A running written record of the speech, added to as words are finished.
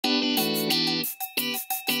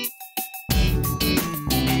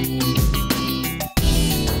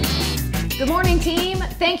morning, team.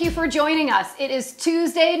 Thank you for joining us. It is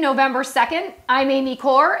Tuesday, November 2nd. I'm Amy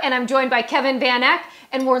Corr, and I'm joined by Kevin Van Eck,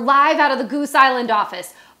 and we're live out of the Goose Island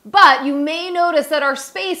office. But you may notice that our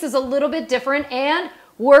space is a little bit different, and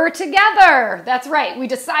we're together. That's right. We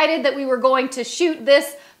decided that we were going to shoot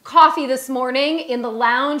this coffee this morning in the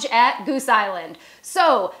lounge at Goose Island.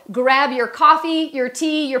 So grab your coffee, your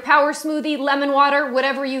tea, your power smoothie, lemon water,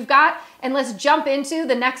 whatever you've got, and let's jump into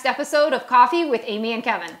the next episode of Coffee with Amy and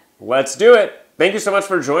Kevin. Let's do it. Thank you so much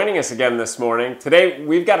for joining us again this morning. Today,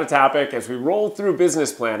 we've got a topic as we roll through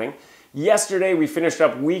business planning. Yesterday, we finished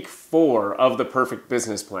up week 4 of the Perfect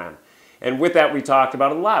Business Plan. And with that, we talked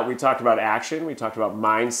about a lot. We talked about action, we talked about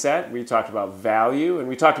mindset, we talked about value, and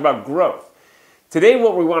we talked about growth. Today,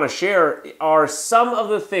 what we want to share are some of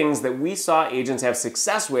the things that we saw agents have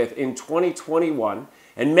success with in 2021,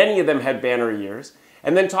 and many of them had banner years,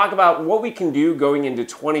 and then talk about what we can do going into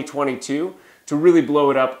 2022 to really blow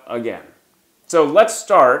it up again. So let's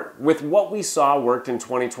start with what we saw worked in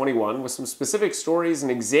 2021 with some specific stories and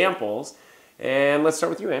examples, and let's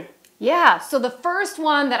start with you, Ann. Yeah, so the first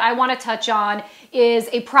one that I want to touch on is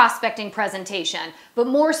a prospecting presentation, but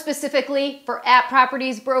more specifically for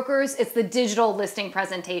 @Properties brokers, it's the digital listing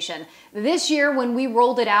presentation. This year when we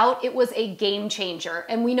rolled it out, it was a game changer,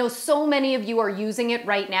 and we know so many of you are using it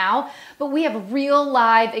right now, but we have real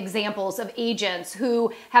live examples of agents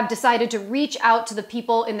who have decided to reach out to the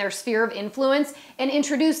people in their sphere of influence and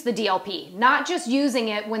introduce the DLP, not just using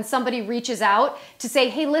it when somebody reaches out to say,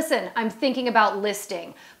 hey, listen, I'm thinking about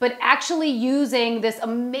listing, but actually using this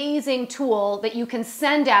amazing tool that you can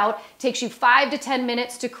send out, takes you 5 to 10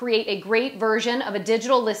 minutes to create a great version of a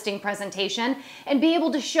digital listing presentation and be able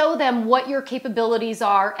to show them what your capabilities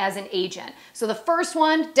are as an agent. So the first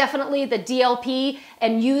one, definitely the DLP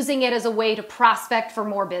and using it as a way to prospect for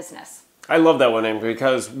more business. I love that one, Amy,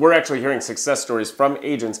 because we're actually hearing success stories from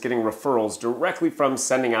agents getting referrals directly from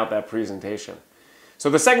sending out that presentation. So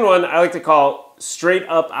the second one I like to call straight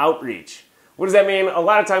up outreach. What does that mean? A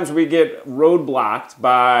lot of times we get roadblocked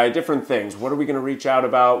by different things. What are we going to reach out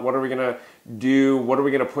about? What are we going to do? What are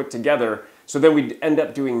we going to put together? So then we end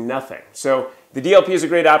up doing nothing. So the DLP is a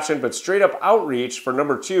great option, but straight up outreach for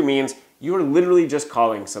number 2 means you are literally just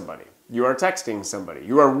calling somebody. You are texting somebody.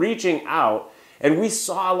 You are reaching out. And we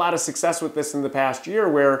saw a lot of success with this in the past year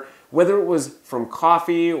where whether it was from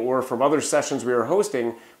coffee or from other sessions we were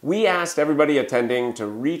hosting, we asked everybody attending to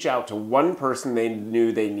reach out to one person they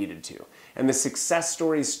knew they needed to. And the success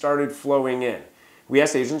stories started flowing in. We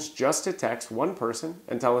asked agents just to text one person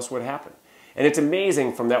and tell us what happened. And it's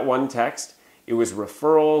amazing from that one text, it was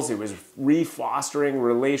referrals, it was re-fostering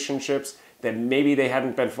relationships that maybe they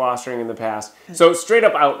hadn't been fostering in the past. So straight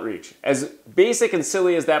up outreach, as basic and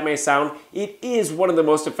silly as that may sound, it is one of the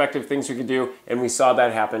most effective things you can do, and we saw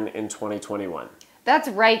that happen in 2021. That's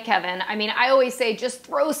right, Kevin. I mean, I always say just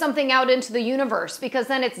throw something out into the universe because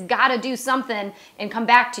then it's got to do something and come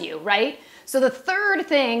back to you, right? So the third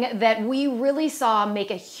thing that we really saw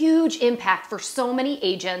make a huge impact for so many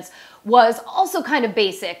agents was also kind of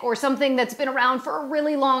basic or something that's been around for a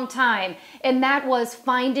really long time, and that was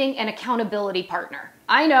finding an accountability partner.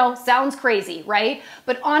 I know, sounds crazy, right?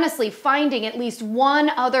 But honestly, finding at least one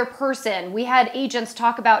other person. We had agents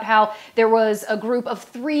talk about how there was a group of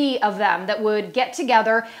 3 of them that would get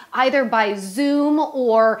together either by Zoom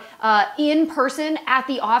or in person at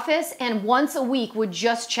the office, and once a week would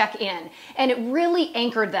just check in. And it really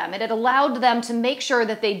anchored them, and it allowed them to make sure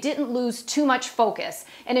that they didn't lose too much focus.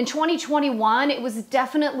 And in 2021, it was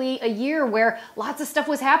definitely a year where lots of stuff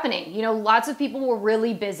was happening. You know, lots of people were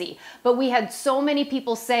really busy, but we had so many people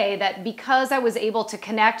say that because I was able to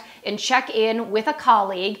connect and check in with a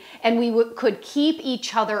colleague and we could keep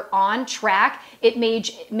each other on track, it made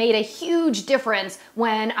a huge difference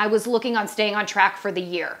when I was looking on staying on track for the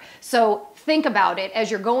year. So think about it as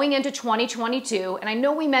you're going into 2022, and I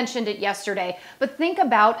know we mentioned it yesterday, but think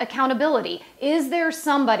about accountability. Is there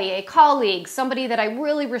somebody, a colleague, somebody that I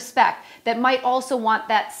really respect that might also want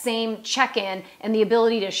that same check-in and the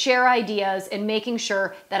ability to share ideas and making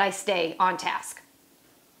sure that I stay on task?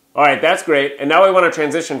 All right, that's great. And now I want to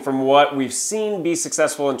transition from what we've seen be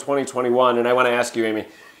successful in 2021. And I want to ask you, Amy,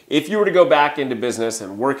 if you were to go back into business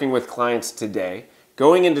and working with clients today,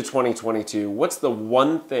 going into 2022, what's the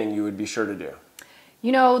one thing you would be sure to do?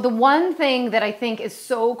 You know, the one thing that I think is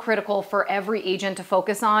so critical for every agent to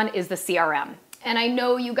focus on is the CRM. And I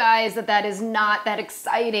know you guys that is not that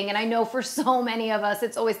exciting. And I know for so many of us,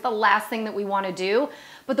 it's always the last thing that we want to do.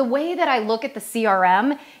 But the way that I look at the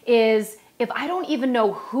CRM is if I don't even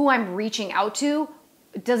know who I'm reaching out to,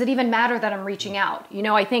 does it even matter that I'm reaching out? You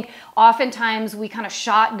know, I think oftentimes we kind of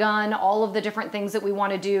shotgun all of the different things that we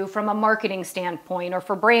want to do from a marketing standpoint or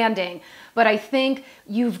for branding. But I think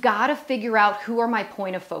you've got to figure out who are my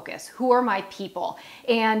point of focus, who are my people.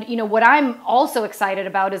 And, you know, what I'm also excited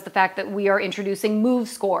about is the fact that we are introducing Move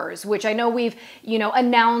Scores, which I know we've, you know,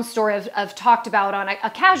 announced or have talked about on a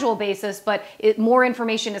casual basis, but more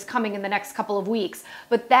information is coming in the next couple of weeks.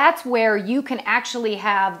 But that's where you can actually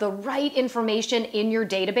have the right information in your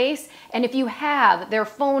database. And if you have their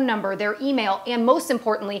phone number, their email, and most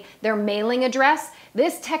importantly, their mailing address,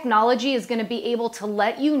 this technology is going to be able to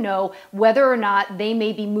let you know whether or not they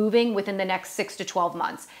may be moving within the next 6 to 12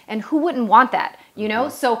 months. And who wouldn't want that, you know?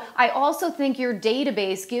 So I also think your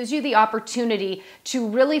database gives you the opportunity to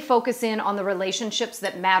really focus in on the relationships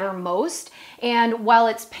that matter most. And while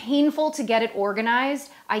it's painful to get it organized,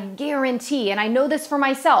 I guarantee, and I know this for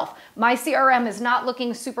myself, my CRM is not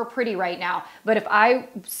looking super pretty right now, but if I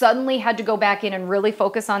suddenly had to go back in and really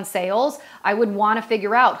focus on sales, I would want to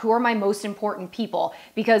figure out who are my most important people,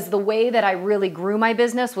 because the way that I really grew my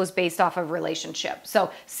business was based off of relationship.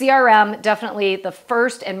 So CRM, definitely the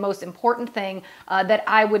first and most important thing that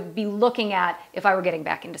I would be looking at if I were getting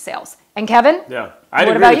back into sales. And Kevin? Yeah, I'd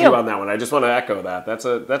agree with you on that one. I just want to echo that. That's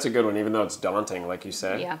a good one, even though it's daunting, like you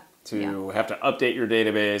said. Yeah. To have to update your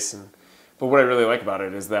database. But what I really like about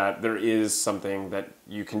it is that there is something that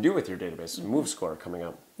you can do with your database. Move Score coming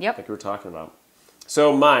up. Yep. Like you were talking about.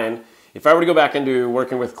 So mine, if I were to go back into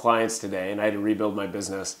working with clients today and I had to rebuild my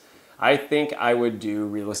business, I think I would do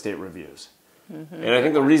real estate reviews. And I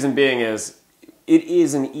think the reason being is it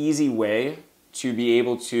is an easy way to be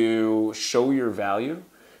able to show your value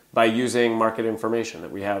by using market information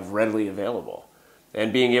that we have readily available.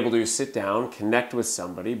 And being able to sit down, connect with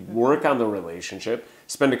somebody, work on the relationship,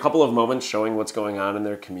 spend a couple of moments showing what's going on in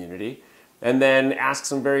their community, and then ask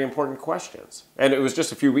some very important questions. And it was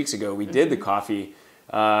just a few weeks ago, we did the coffee,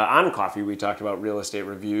 on coffee, we talked about real estate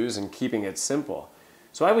reviews and keeping it simple.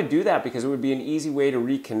 So I would do that because it would be an easy way to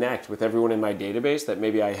reconnect with everyone in my database that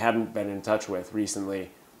maybe I hadn't been in touch with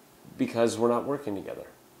recently because we're not working together.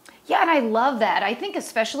 Yeah, and I love that. I think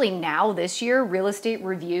especially now this year, real estate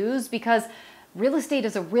reviews, because real estate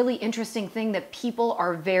is a really interesting thing that people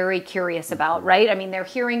are very curious about, right? I mean, they're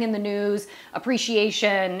hearing in the news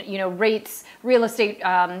appreciation, you know, rates, real estate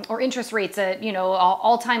or interest rates at, you know,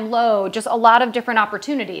 all-time low, just a lot of different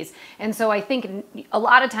opportunities. And so I think a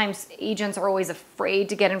lot of times agents are always afraid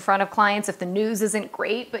to get in front of clients if the news isn't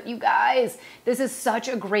great. But you guys, this is such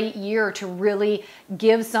a great year to really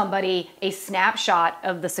give somebody a snapshot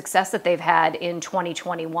of the success that they've had in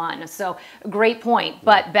 2021. So great point.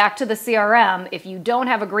 But back to the CRM. If you don't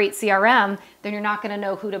have a great CRM, then you're not going to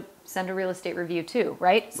know who to send a real estate review to,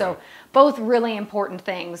 right? So both really important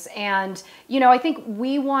things. And, you know, I think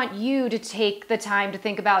we want you to take the time to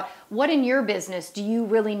think about what in your business do you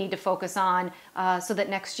really need to focus on so that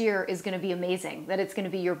next year is going to be amazing, that it's going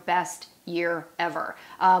to be your best year ever.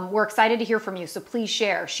 We're excited to hear from you, so please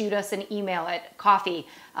share. Shoot us an email at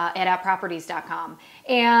coffee@appproperties.com.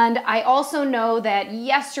 And I also know that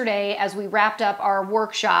yesterday, as we wrapped up our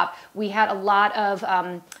workshop, we had a lot of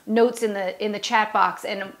notes in the chat box,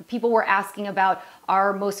 and people were asking about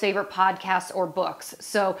our most favorite podcasts or books.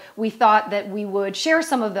 So we thought that we would share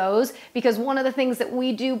some of those, because one of the things that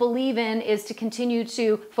we do believe in is to continue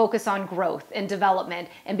to focus on growth and development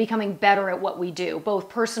and becoming better at what we do, both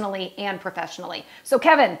personally and professionally. So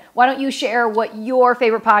Kevin, why don't you share what your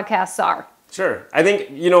favorite podcasts are? Sure. I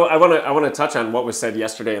think, you know, I want to touch on what was said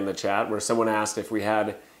yesterday in the chat, where someone asked if we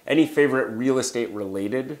had any favorite real estate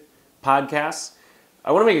related podcasts.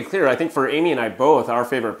 I want to make it clear, I think for Amy and I both, our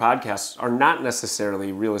favorite podcasts are not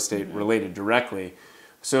necessarily real estate related directly.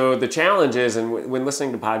 So the challenge is, and when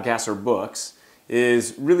listening to podcasts or books,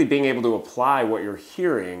 is really being able to apply what you're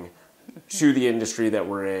hearing to the industry that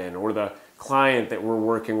we're in, or the client that we're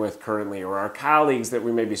working with currently, or our colleagues that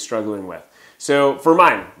we may be struggling with. So for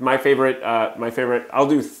mine, my favorite, I'll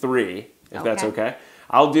do three, if that's okay.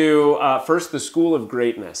 I'll do first The School of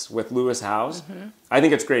Greatness with Lewis Howes. I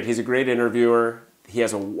think it's great. He's a great interviewer. He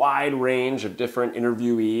has a wide range of different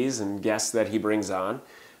interviewees and guests that he brings on.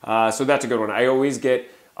 So that's a good one. I always get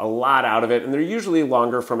a lot out of it, and they're usually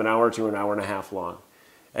longer, from an hour to an hour and a half long.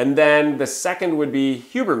 And then the second would be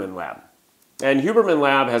Huberman Lab. And Huberman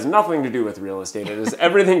Lab has nothing to do with real estate. It has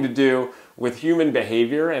everything to do with human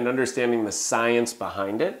behavior and understanding the science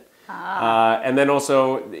behind it. And then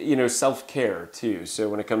also, you know, self-care too. So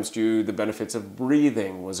when it comes to the benefits of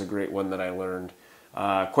breathing was a great one that I learned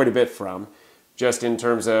quite a bit from. Just in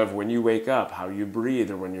terms of when you wake up, how you breathe,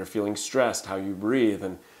 or when you're feeling stressed, how you breathe.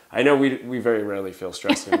 And I know we very rarely feel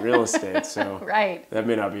stressed in real estate, so Right. that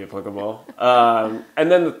may not be applicable.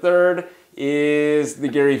 And then the third is the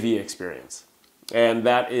Gary Vee experience. And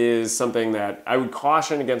that is something that I would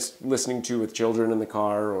caution against listening to with children in the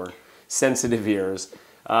car or sensitive ears.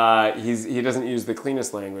 He doesn't use the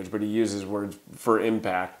cleanest language, but he uses words for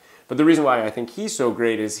impact. But the reason why I think he's so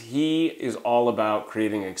great is he is all about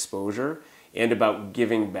creating exposure and about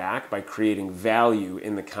giving back by creating value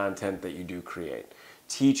in the content that you do create,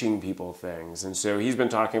 teaching people things. And so he's been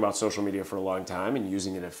talking about social media for a long time and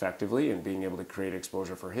using it effectively and being able to create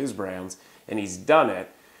exposure for his brands, and he's done it.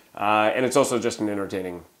 And it's also just an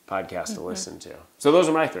entertaining podcast to listen to. So those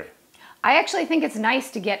are my three. I actually think it's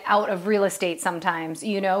nice to get out of real estate sometimes,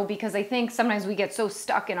 you know, because I think sometimes we get so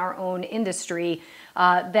stuck in our own industry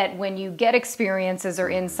that when you get experiences or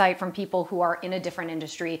insight from people who are in a different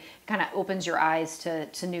industry, it kind of opens your eyes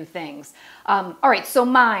to new things. All right, so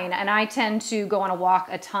mine, and I tend to go on a walk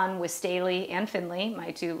a ton with Staley and Finley,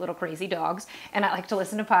 my two little crazy dogs, and I like to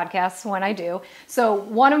listen to podcasts when I do. So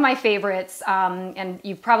one of my favorites, and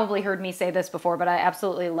you've probably heard me say this before, but I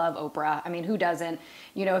absolutely love Oprah. I mean, who doesn't?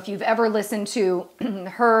 You know, if you've ever listened to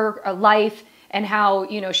her life and how,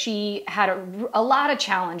 you know, she had a lot of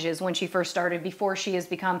challenges when she first started before she has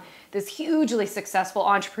become this hugely successful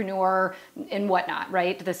entrepreneur and whatnot,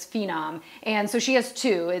 right? This phenom. And so she has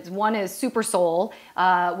two. One is Super Soul,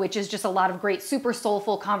 which is just a lot of great super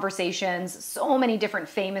soulful conversations, so many different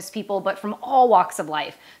famous people, but from all walks of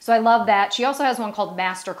life. So I love that. She also has one called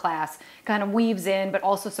Masterclass, kind of weaves in, but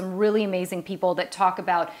also some really amazing people that talk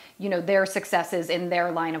about, you know, their successes in their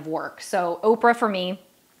line of work. So Oprah for me.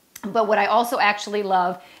 But what I also actually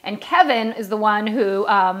love, and Kevin is the one who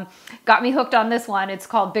got me hooked on this one. It's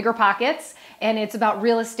called Bigger Pockets, and it's about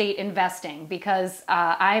real estate investing, because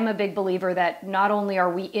I'm a big believer that not only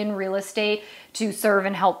are we in real estate to serve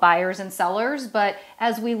and help buyers and sellers, but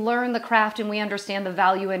as we learn the craft and we understand the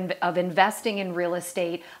value of investing in real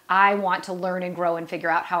estate, I want to learn and grow and figure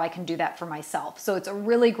out how I can do that for myself. So it's a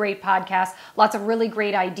really great podcast, lots of really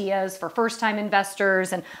great ideas for first-time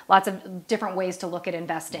investors and lots of different ways to look at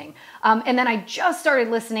investing. And then I just started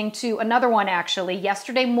listening to another one actually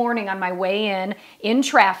yesterday morning on my way in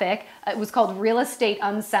traffic. It was called Real Estate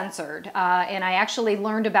Uncensored, and I actually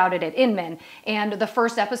learned about it at Inman. And the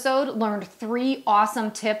first episode learned 3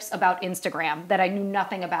 awesome tips about Instagram that I knew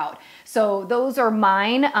nothing about. So those are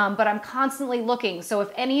mine, but I'm constantly looking. So if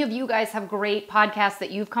any of you guys have great podcasts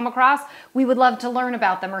that you've come across, we would love to learn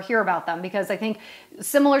about them or hear about them, because I think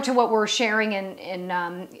similar to what we're sharing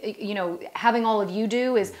and you know, having all of you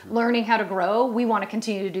do is learning how to grow. We want to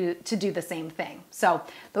continue to do the same thing. So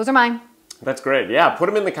those are mine. That's great. Yeah, put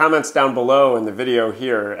them in the comments down below in the video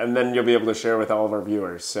here, and then you'll be able to share with all of our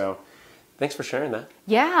viewers. So thanks for sharing that.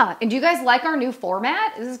 Yeah, and do you guys like our new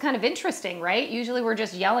format? This is kind of interesting, right? Usually we're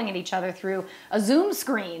just yelling at each other through a Zoom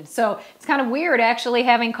screen. So it's kind of weird actually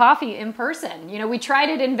having coffee in person. You know, we tried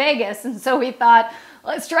it in Vegas, and so we thought,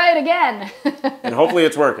 let's try it again. And hopefully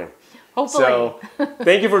it's working. Hopefully. So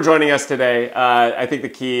thank you for joining us today. I think the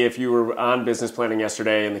key, if you were on business planning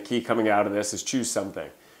yesterday, and the key coming out of this is choose something.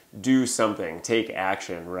 Do something. Take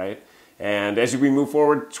action, right? And as we move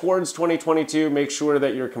forward towards 2022, make sure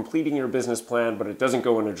that you're completing your business plan, but it doesn't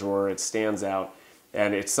go in a drawer. It stands out,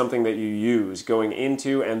 and it's something that you use going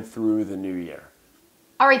into and through the new year.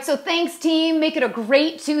 All right, so thanks, team. Make it a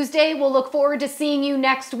great Tuesday. We'll look forward to seeing you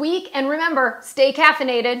next week. And remember, stay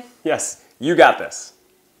caffeinated. Yes, you got this.